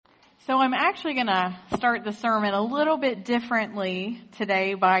So I'm actually going to start the sermon a little bit differently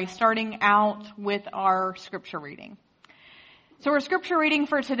today by starting out with our scripture reading. So our scripture reading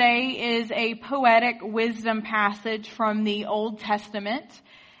for today is a poetic wisdom passage from the Old Testament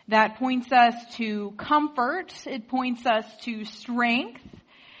that points us to comfort. It points us to strength.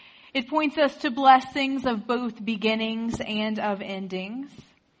 It points us to blessings of both beginnings and of endings,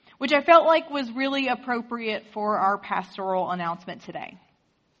 which I felt like was really appropriate for our pastoral announcement today.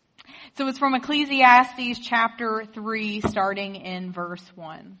 So it's from Ecclesiastes chapter 3, starting in verse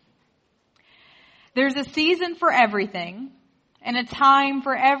 1. There's a season for everything, and a time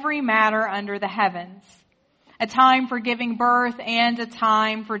for every matter under the heavens. A time for giving birth and a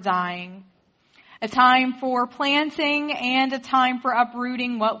time for dying. A time for planting and a time for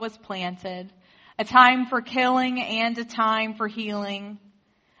uprooting what was planted. A time for killing and a time for healing.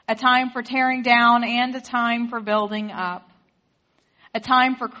 A time for tearing down and a time for building up. A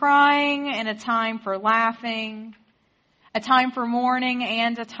time for crying and a time for laughing. A time for mourning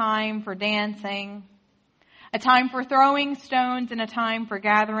and a time for dancing. A time for throwing stones and a time for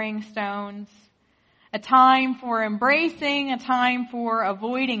gathering stones. A time for embracing, a time for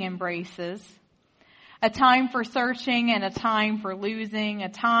avoiding embraces. A time for searching and a time for losing. A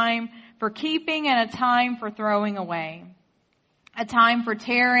time for keeping and a time for throwing away. A time for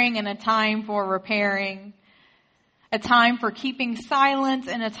tearing and a time for repairing. A time for keeping silent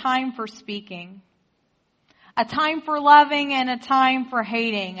and a time for speaking. A time for loving and a time for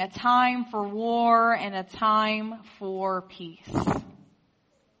hating. A time for war and a time for peace.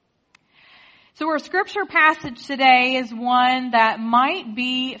 So our scripture passage today is one that might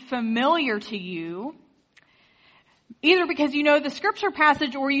be familiar to you, either because you know the scripture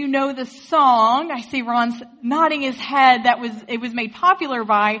passage or you know the song. I see Ron's nodding his head. It was made popular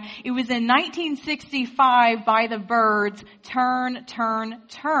by, it was in 1965 by the Byrds, Turn, Turn,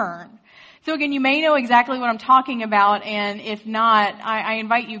 Turn. So again, you may know exactly what I'm talking about, and if not, I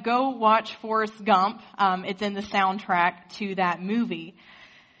invite you, go watch Forrest Gump. It's in the soundtrack to that movie.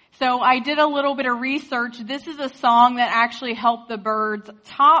 So I did a little bit of research. This is a song that actually helped the Byrds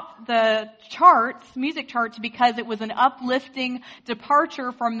top the charts, music charts, because it was an uplifting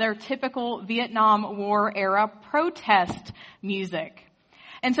departure from their typical Vietnam War era protest music.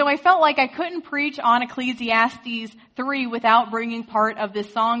 And so I felt like I couldn't preach on Ecclesiastes 3 without bringing part of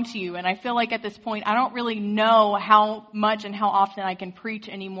this song to you. And I feel like at this point, I don't really know how much and how often I can preach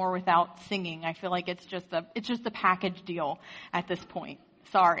anymore without singing. I feel like it's just a package deal at this point.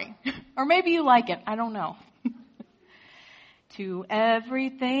 Sorry. Or maybe you like it. I don't know. To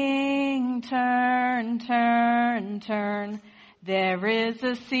everything turn, turn, turn. There is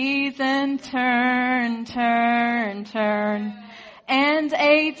a season, turn, turn, turn. And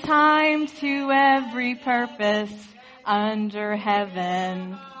a time to every purpose under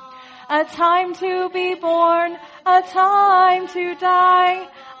heaven. A time to be born, a time to die,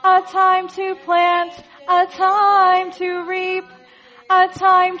 a time to plant, a time to reap. A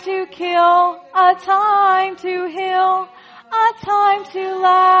time to kill, a time to heal, a time to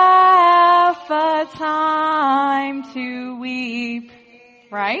laugh, a time to weep.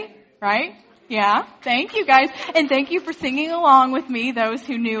 Right? Right? Yeah. Thank you guys. And thank you for singing along with me, those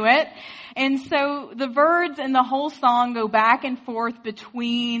who knew it. And so the Byrds and the whole song go back and forth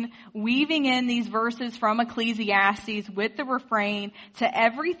between weaving in these verses from Ecclesiastes with the refrain, to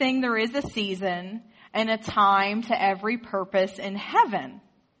everything there is a season, and a time to every purpose in heaven.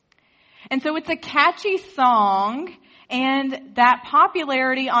 And so it's a catchy song, and that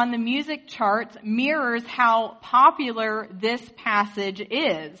popularity on the music charts mirrors how popular this passage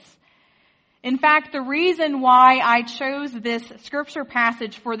is. In fact, the reason why I chose this scripture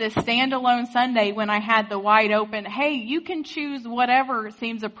passage for this standalone Sunday when I had the wide open, hey, you can choose whatever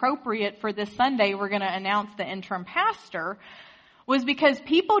seems appropriate for this Sunday, we're going to announce the interim pastor, was because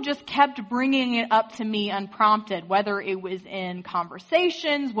people just kept bringing it up to me unprompted, whether it was in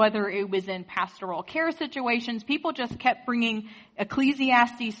conversations, whether it was in pastoral care situations. People just kept bringing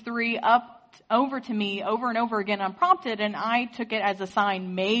Ecclesiastes 3 up over to me over and over again unprompted, and I took it as a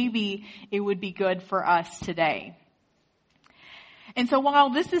sign maybe it would be good for us today. And so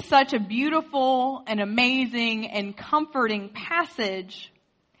while this is such a beautiful and amazing and comforting passage,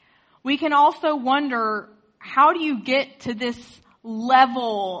 we can also wonder, how do you get to this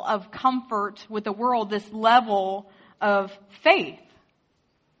level of comfort with the world, this level of faith?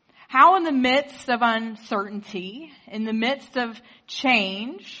 How in the midst of uncertainty, in the midst of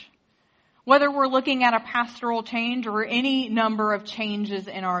change, whether we're looking at a pastoral change or any number of changes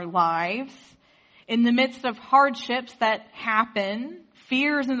in our lives, in the midst of hardships that happen,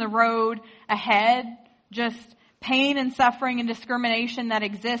 fears in the road ahead, just pain and suffering and discrimination that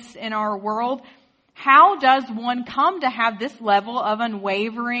exists in our world, how does one come to have this level of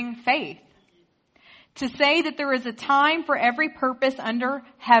unwavering faith? To say that there is a time for every purpose under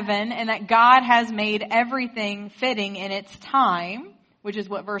heaven and that God has made everything fitting in its time, which is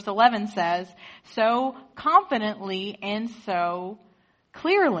what verse 11 says, so confidently and so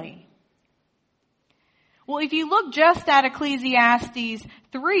clearly. Well, if you look just at Ecclesiastes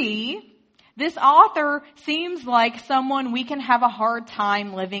 3, this author seems like someone we can have a hard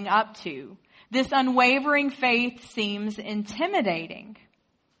time living up to. This unwavering faith seems intimidating.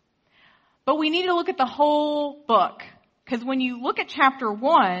 But we need to look at the whole book, because when you look at chapter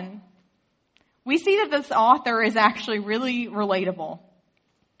 1, we see that this author is actually really relatable.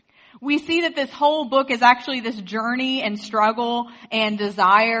 We see that this whole book is actually this journey and struggle and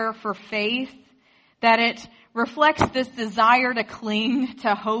desire for faith, that it reflects this desire to cling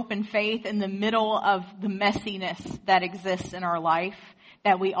to hope and faith in the middle of the messiness that exists in our life,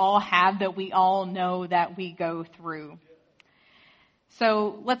 that we all have, that we all know that we go through.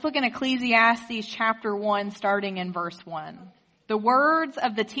 So let's look in Ecclesiastes chapter 1, starting in verse 1. The words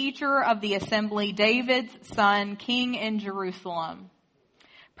of the teacher of the assembly, David's son, king in Jerusalem.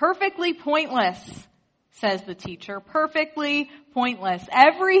 Perfectly pointless, says the teacher. Perfectly pointless.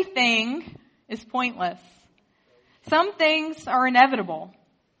 Everything is pointless. Some things are inevitable.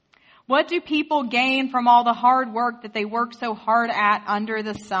 What do people gain from all the hard work that they work so hard at under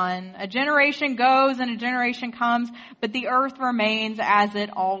the sun? A generation goes and a generation comes, but the earth remains as it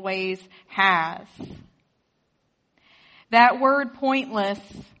always has. That word pointless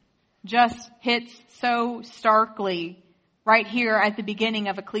just hits so starkly right here at the beginning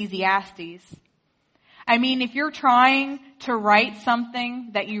of Ecclesiastes. I mean, if you're trying to write something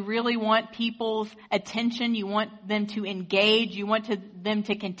that you really want people's attention, you want them to engage, you want them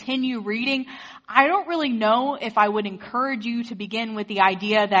to continue reading, I don't really know if I would encourage you to begin with the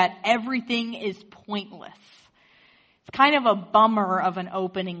idea that everything is pointless. It's kind of a bummer of an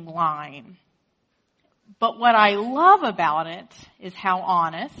opening line. But what I love about it is how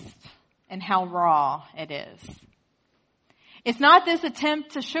honest and how raw it is. It's not this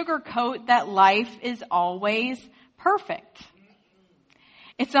attempt to sugarcoat that life is always perfect.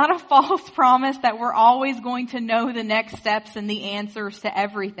 It's not a false promise that we're always going to know the next steps and the answers to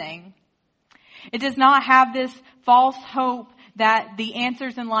everything. It does not have this false hope that the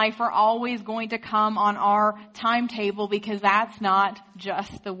answers in life are always going to come on our timetable, because that's not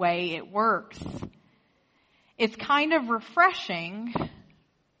just the way it works. It's kind of refreshing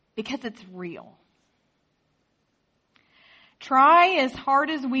because it's real. Try as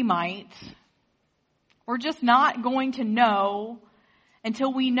hard as we might, we're just not going to know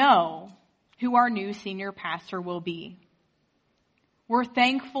until we know who our new senior pastor will be. We're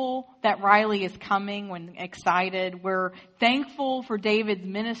thankful that Riley is coming, when excited. We're thankful for David's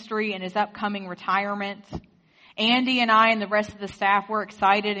ministry and his upcoming retirement. Andy and I and the rest of the staff, we're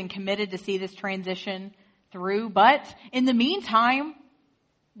excited and committed to see this transition through. But in the meantime,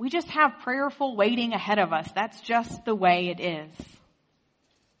 we just have prayerful waiting ahead of us. That's just the way it is.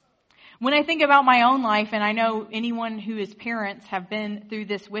 When I think about my own life, and I know anyone who is parents have been through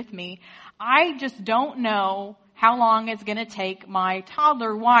this with me, I just don't know how long it's going to take my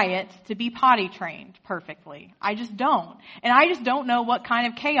toddler Wyatt to be potty trained perfectly. I just don't. And I just don't know what kind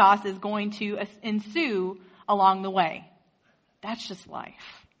of chaos is going to ensue along the way. That's just life.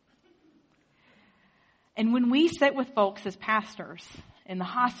 And when we sit with folks as pastors in the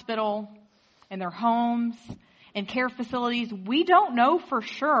hospital, in their homes, in care facilities, we don't know for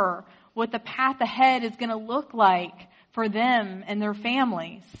sure what the path ahead is going to look like for them and their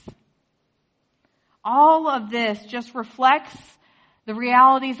families. All of this just reflects the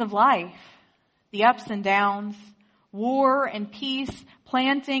realities of life, the ups and downs, war and peace,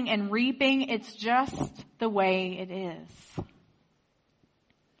 planting and reaping. It's just the way it is.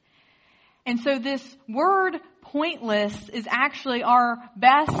 And so this word pointless is actually our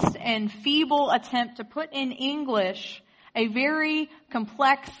best and feeble attempt to put in English a very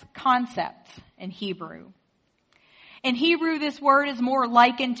complex concept in Hebrew. In Hebrew, this word is more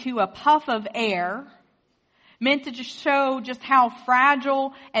likened to a puff of air, meant to just show just how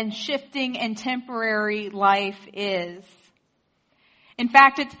fragile and shifting and temporary life is. In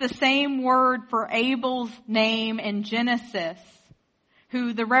fact, it's the same word for Abel's name in Genesis,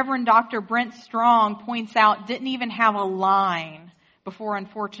 who the Reverend Dr. Brent Strong points out didn't even have a line before,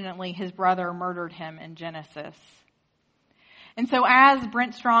 unfortunately, his brother murdered him in Genesis. And so as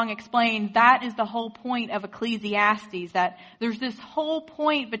Brent Strong explained, that is the whole point of Ecclesiastes, that there's this whole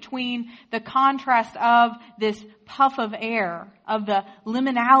point between the contrast of this puff of air, of the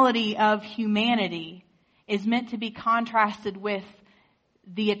liminality of humanity, is meant to be contrasted with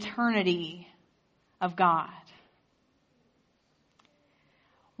the eternity of God.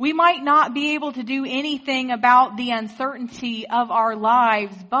 We might not be able to do anything about the uncertainty of our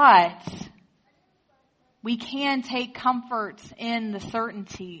lives, but we can take comfort in the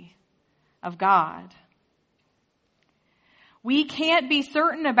certainty of God. We can't be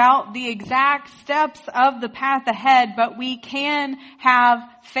certain about the exact steps of the path ahead, but we can have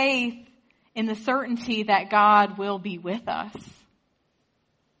faith in the certainty that God will be with us.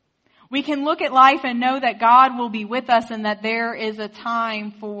 We can look at life and know that God will be with us and that there is a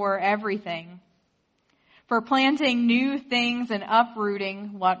time for everything. For planting new things and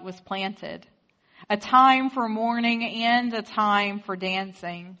uprooting what was planted. A time for mourning and a time for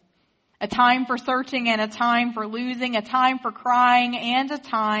dancing. A time for searching and a time for losing. A time for crying and a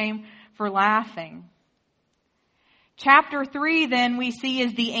time for laughing. Chapter 3 then we see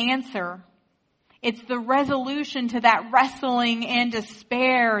is the answer. It's the resolution to that wrestling and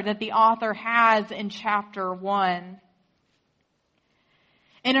despair that the author has in chapter 1.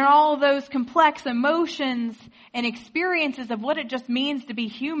 And in all those complex emotions and experiences of what it just means to be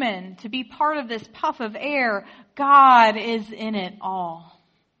human, to be part of this puff of air, God is in it all.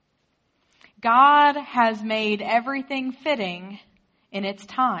 God has made everything fitting in its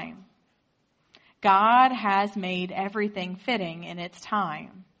time. God has made everything fitting in its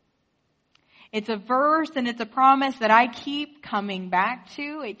time. It's a verse and it's a promise that I keep coming back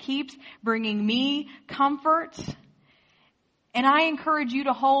to. It keeps bringing me comfort. And I encourage you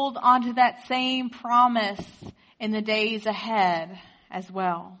to hold onto that same promise in the days ahead as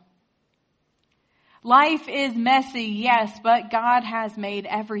well. Life is messy, yes, but God has made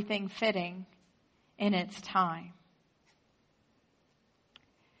everything fitting in its time.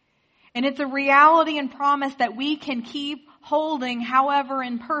 And it's a reality and promise that we can keep holding, however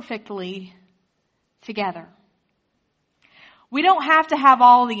imperfectly, together. We don't have to have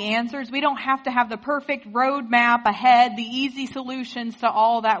all the answers. We don't have to have the perfect roadmap ahead, the easy solutions to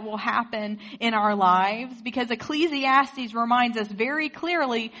all that will happen in our lives, because Ecclesiastes reminds us very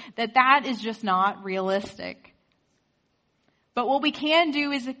clearly that that is just not realistic. But what we can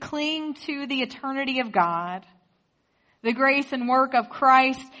do is cling to the eternity of God, the grace and work of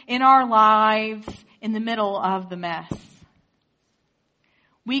Christ in our lives in the middle of the mess.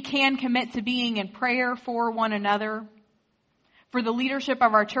 We can commit to being in prayer for one another, for the leadership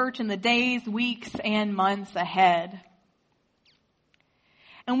of our church in the days, weeks, and months ahead.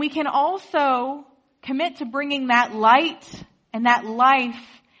 And we can also commit to bringing that light and that life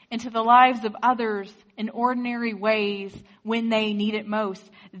into the lives of others in ordinary ways when they need it most.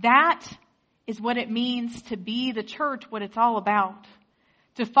 That is what it means to be the church, what it's all about.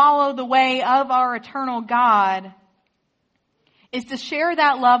 To follow the way of our eternal God is to share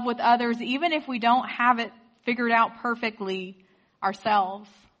that love with others even if we don't have it figured out perfectly ourselves.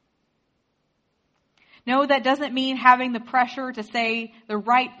 No, that doesn't mean having the pressure to say the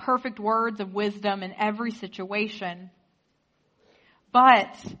right perfect words of wisdom in every situation.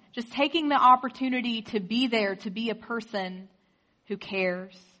 But just taking the opportunity to be there, to be a person who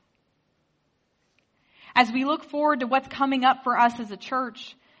cares. As we look forward to what's coming up for us as a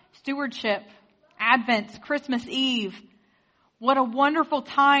church, stewardship, Advent, Christmas Eve, what a wonderful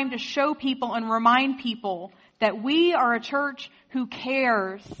time to show people and remind people that we are a church who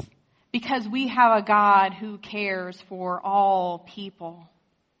cares because we have a God who cares for all people.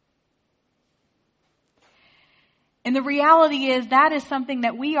 And the reality is that is something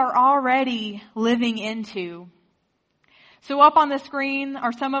that we are already living into. So up on the screen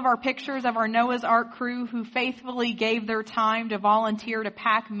are some of our pictures of our Noah's Ark crew who faithfully gave their time to volunteer to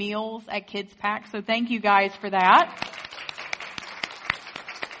pack meals at Kids Pack. So thank you guys for that.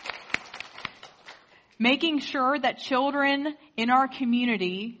 Making sure that children in our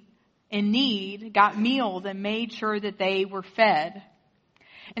community in need got meals and made sure that they were fed.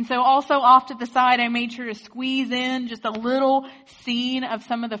 And so also off to the side, I made sure to squeeze in just a little scene of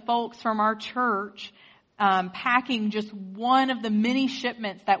some of the folks from our church packing just one of the many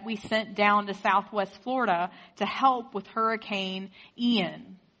shipments that we sent down to Southwest Florida to help with Hurricane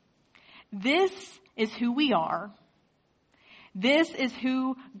Ian. This is who we are. This is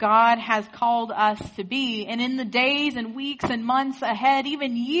who God has called us to be. And in the days and weeks and months ahead,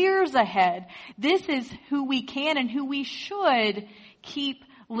 even years ahead, this is who we can and who we should keep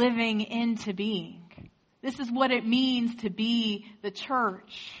living into being. This is what it means to be the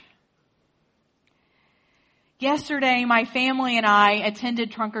church. Yesterday, my family and I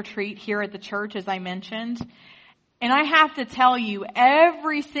attended Trunk or Treat here at the church, as I mentioned. And I have to tell you,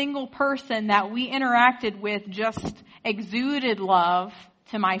 every single person that we interacted with just exuded love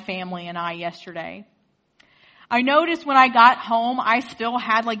to my family and I yesterday. I noticed when I got home, I still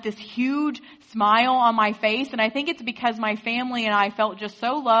had like this huge smile on my face. And I think it's because my family and I felt just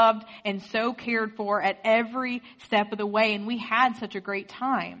so loved and so cared for at every step of the way. And we had such a great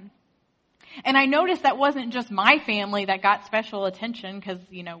time. And I noticed that wasn't just my family that got special attention because,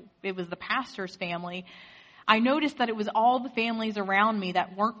 it was the pastor's family. I noticed that it was all the families around me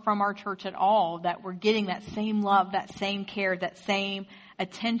that weren't from our church at all that were getting that same love, that same care, that same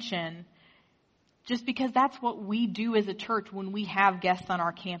attention. Just because that's what we do as a church when we have guests on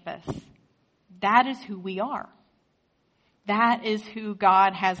our campus. That is who we are. That is who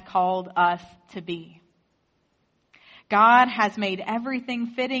God has called us to be. God has made everything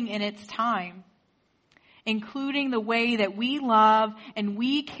fitting in its time, including the way that we love and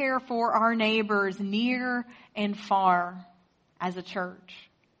we care for our neighbors near and far as a church.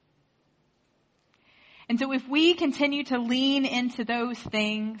 And so if we continue to lean into those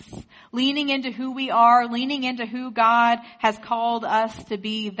things, leaning into who we are, leaning into who God has called us to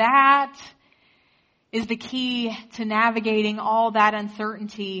be, that is the key to navigating all that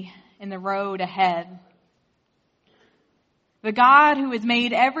uncertainty in the road ahead. The God who has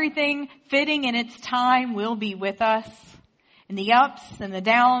made everything fitting in its time will be with us in the ups and the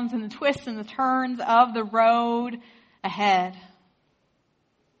downs and the twists and the turns of the road ahead.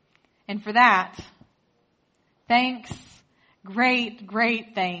 And for that, thanks, great,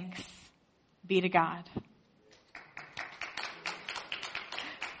 great thanks be to God.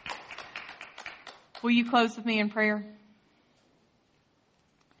 Will you close with me in prayer?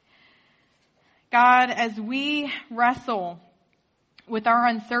 God, as we wrestle with our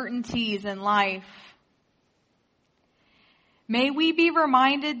uncertainties in life, may we be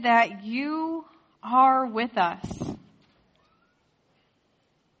reminded that you are with us.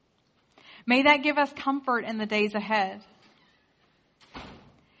 May that give us comfort in the days ahead.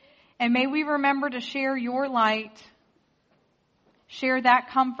 And may we remember to share your light, share that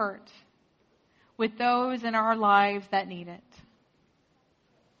comfort with those in our lives that need it.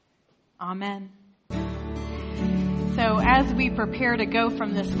 Amen. So as we prepare to go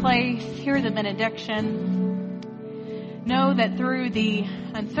from this place, hear the benediction. Know that through the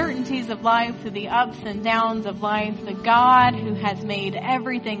uncertainties of life, through the ups and downs of life, the God who has made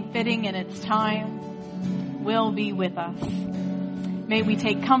everything fitting in its time will be with us. May we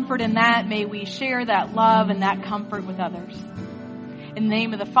take comfort in that. May we share that love and that comfort with others. In the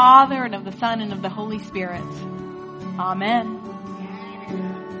name of the Father, and of the Son, and of the Holy Spirit. Amen.